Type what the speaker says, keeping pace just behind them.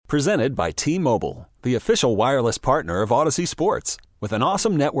Presented by T-Mobile, the official wireless partner of Odyssey Sports. With an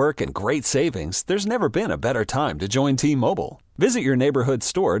awesome network and great savings, there's never been a better time to join T-Mobile. Visit your neighborhood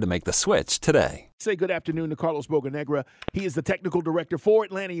store to make the switch today. Say good afternoon to Carlos Bocanegra. He is the technical director for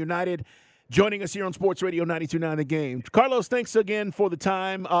Atlanta United, joining us here on Sports Radio 92.9 The Game. Carlos, thanks again for the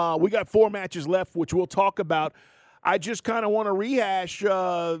time. We got 4 matches left, which we'll talk about. I just kind of want to rehash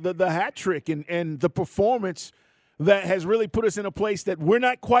the hat trick and the performance that has really put us in a place that we're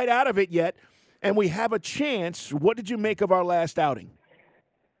not quite out of it yet, and we have a chance. What did you make of our last outing?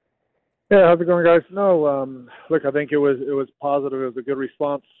 Yeah, how's it going, guys? No, look, I think it was positive. It was a good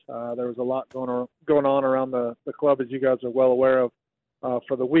response. There was a lot going on around the club, as you guys are well aware of,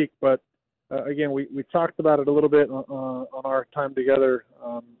 for the week. But again, we talked about it a little bit on our time together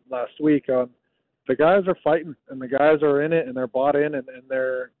last week. The guys are fighting, and the guys are in it, and they're bought in, and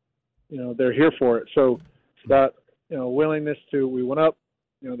they're here for it. So that willingness to, we went up,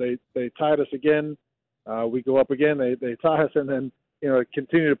 they tied us again. We go up again, they tie us, and then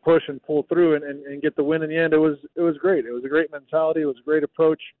continue to push and pull through and get the win in the end. It was great. It was a great mentality. It was a great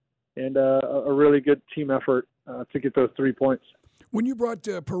approach, and a really good team effort to get those 3 points. When you brought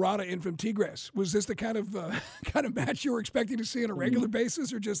Parada in from Tigres, was this the kind of match you were expecting to see on a regular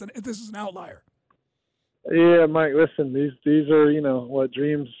basis, or just this is an outlier? Yeah, Mike, listen, these are, what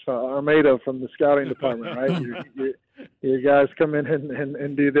dreams are made of from the scouting department, right? you guys come in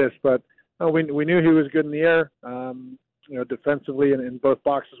and do this. But we knew he was good in the air. Defensively and in both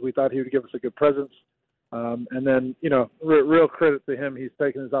boxes, we thought he would give us a good presence. And then, real credit to him. He's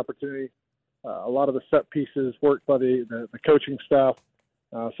taken his opportunity. A lot of the set pieces worked by the coaching staff.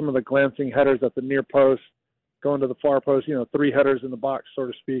 Some of the glancing headers at the near post, going to the far post, 3 headers in the box, so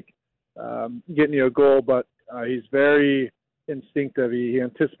to speak. Getting you a goal, but he's very instinctive. He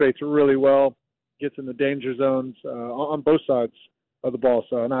anticipates really well, gets in the danger zones on both sides of the ball.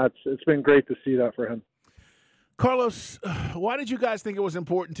 So it's been great to see that for him. Carlos, why did you guys think it was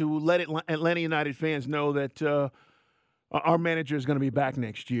important to let Atlanta United fans know that our manager is going to be back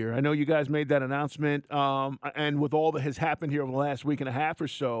next year? I know you guys made that announcement, and with all that has happened here over the last week and a half or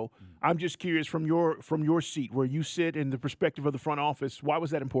so, I'm just curious from your seat, where you sit in the perspective of the front office, why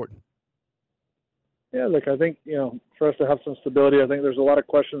was that important? Yeah, look, I think, for us to have some stability, I think there's a lot of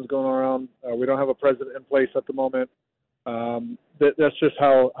questions going around. We don't have a president in place at the moment. That's just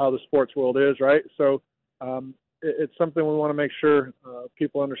how the sports world is, right? So it's something we want to make sure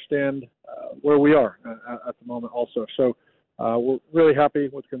people understand where we are at the moment also. So we're really happy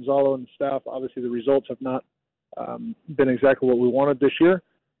with Gonzalo and the staff. Obviously, the results have not been exactly what we wanted this year.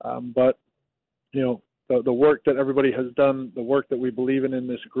 But, the work that everybody has done, the work that we believe in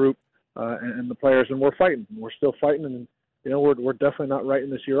this group, and the players, and we're fighting. We're still fighting, and we're definitely not writing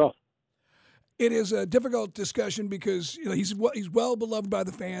this year off. It is a difficult discussion because he's well beloved by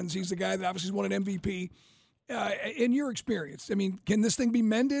the fans. He's the guy that obviously won an MVP. In your experience, can this thing be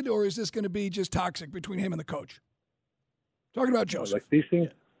mended, or is this going to be just toxic between him and the coach? Talking about Joseph. Like these things,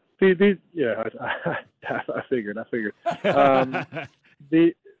 yeah, I figured.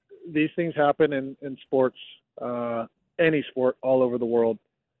 These things happen in sports, any sport all over the world.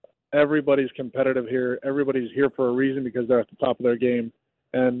 Everybody's competitive here. Everybody's here for a reason because they're at the top of their game,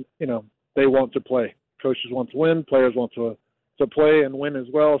 and they want to play. Coaches want to win. Players want to play and win as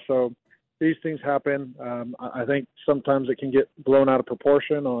well. So these things happen. I think sometimes it can get blown out of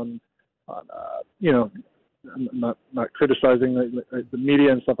proportion on not criticizing the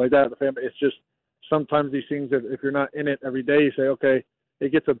media and stuff like that. The family. It's just sometimes these things, if you're not in it every day, you say, okay,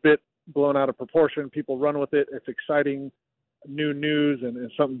 it gets a bit blown out of proportion. People run with it. It's exciting, new news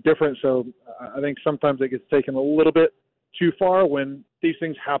and something different. So I think sometimes it gets taken a little bit too far when these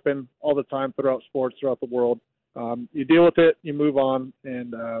things happen all the time throughout sports, throughout the world. You deal with it, you move on,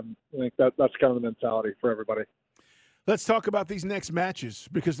 and I think that's kind of the mentality for everybody. Let's talk about these next matches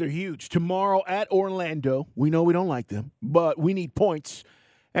because they're huge. Tomorrow at Orlando, we know we don't like them, but we need points.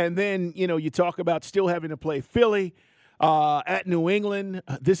 And then, you talk about still having to play Philly at New England.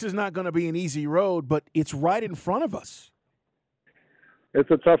 This is not going to be an easy road, but it's right in front of us. It's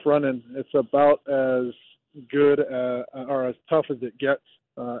a tough run-in. It's about as good or as tough as it gets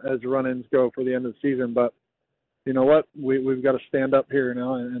as run-ins go for the end of the season. But you know what? We've got to stand up here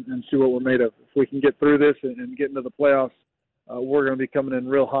now and see what we're made of. If we can get through this and get into the playoffs, we're going to be coming in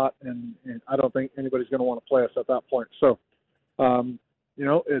real hot, and I don't think anybody's going to want to play us at that point. So,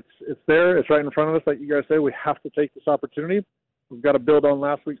 it's there. It's right in front of us. Like you guys say, we have to take this opportunity. We've got to build on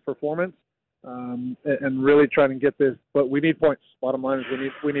last week's performance and really try and get this. But we need points. Bottom line is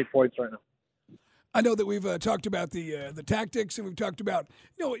we need points right now. I know that we've talked about the tactics, and we've talked about,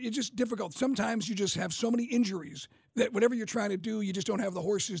 it's just difficult. Sometimes you just have so many injuries that whatever you're trying to do, you just don't have the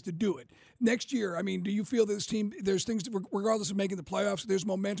horses to do it. Next year, I mean, do you feel that this team, there's things, regardless of making the playoffs, there's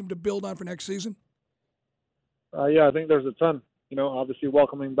momentum to build on for next season? Yeah, I think there's a ton. Obviously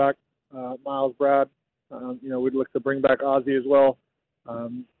welcoming back Miles, Brad. We'd look to bring back Ozzie as well.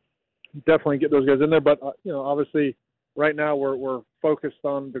 Definitely get those guys in there. But, obviously right now we're focused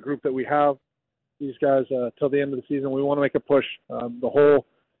on the group that we have. These guys, till the end of the season, we want to make a push. The whole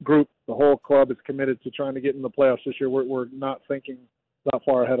group, the whole club is committed to trying to get in the playoffs this year. We're not thinking that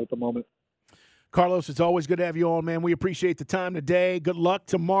far ahead at the moment. Carlos, it's always good to have you on, man. We appreciate the time today. Good luck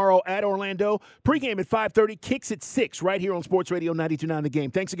tomorrow at Orlando. Pre-game at 5:30, kicks at 6 right here on Sports Radio 92.9 The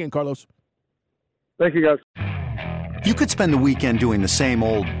Game. Thanks again, Carlos. Thank you, guys. You could spend the weekend doing the same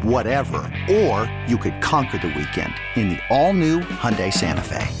old whatever, or you could conquer the weekend in the all-new Hyundai Santa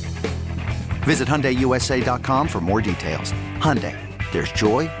Fe. Visit HyundaiUSA.com for more details. Hyundai, there's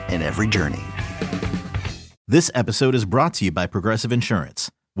joy in every journey. This episode is brought to you by Progressive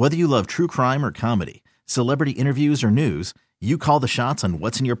Insurance. Whether you love true crime or comedy, celebrity interviews or news, you call the shots on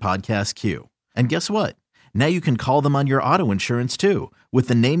what's in your podcast queue. And guess what? Now you can call them on your auto insurance too with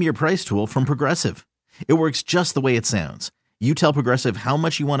the Name Your Price tool from Progressive. It works just the way it sounds. You tell Progressive how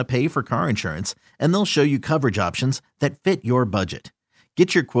much you want to pay for car insurance, and they'll show you coverage options that fit your budget.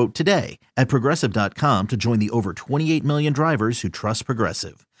 Get your quote today at Progressive.com to join the over 28 million drivers who trust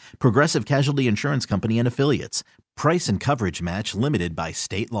Progressive. Progressive Casualty Insurance Company and Affiliates. Price and coverage match limited by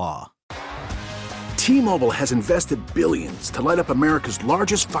state law. T-Mobile has invested billions to light up America's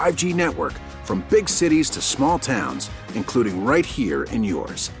largest 5G network, from big cities to small towns, including right here in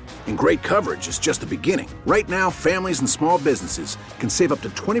yours. And great coverage is just the beginning. Right now, families and small businesses can save up to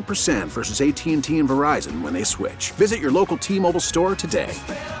 20% versus AT&T and Verizon when they switch. Visit your local T-Mobile store today.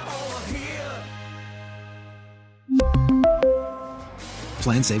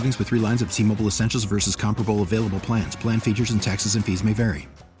 Plan savings with 3 lines of T-Mobile Essentials versus comparable available plans. Plan features and taxes and fees may vary.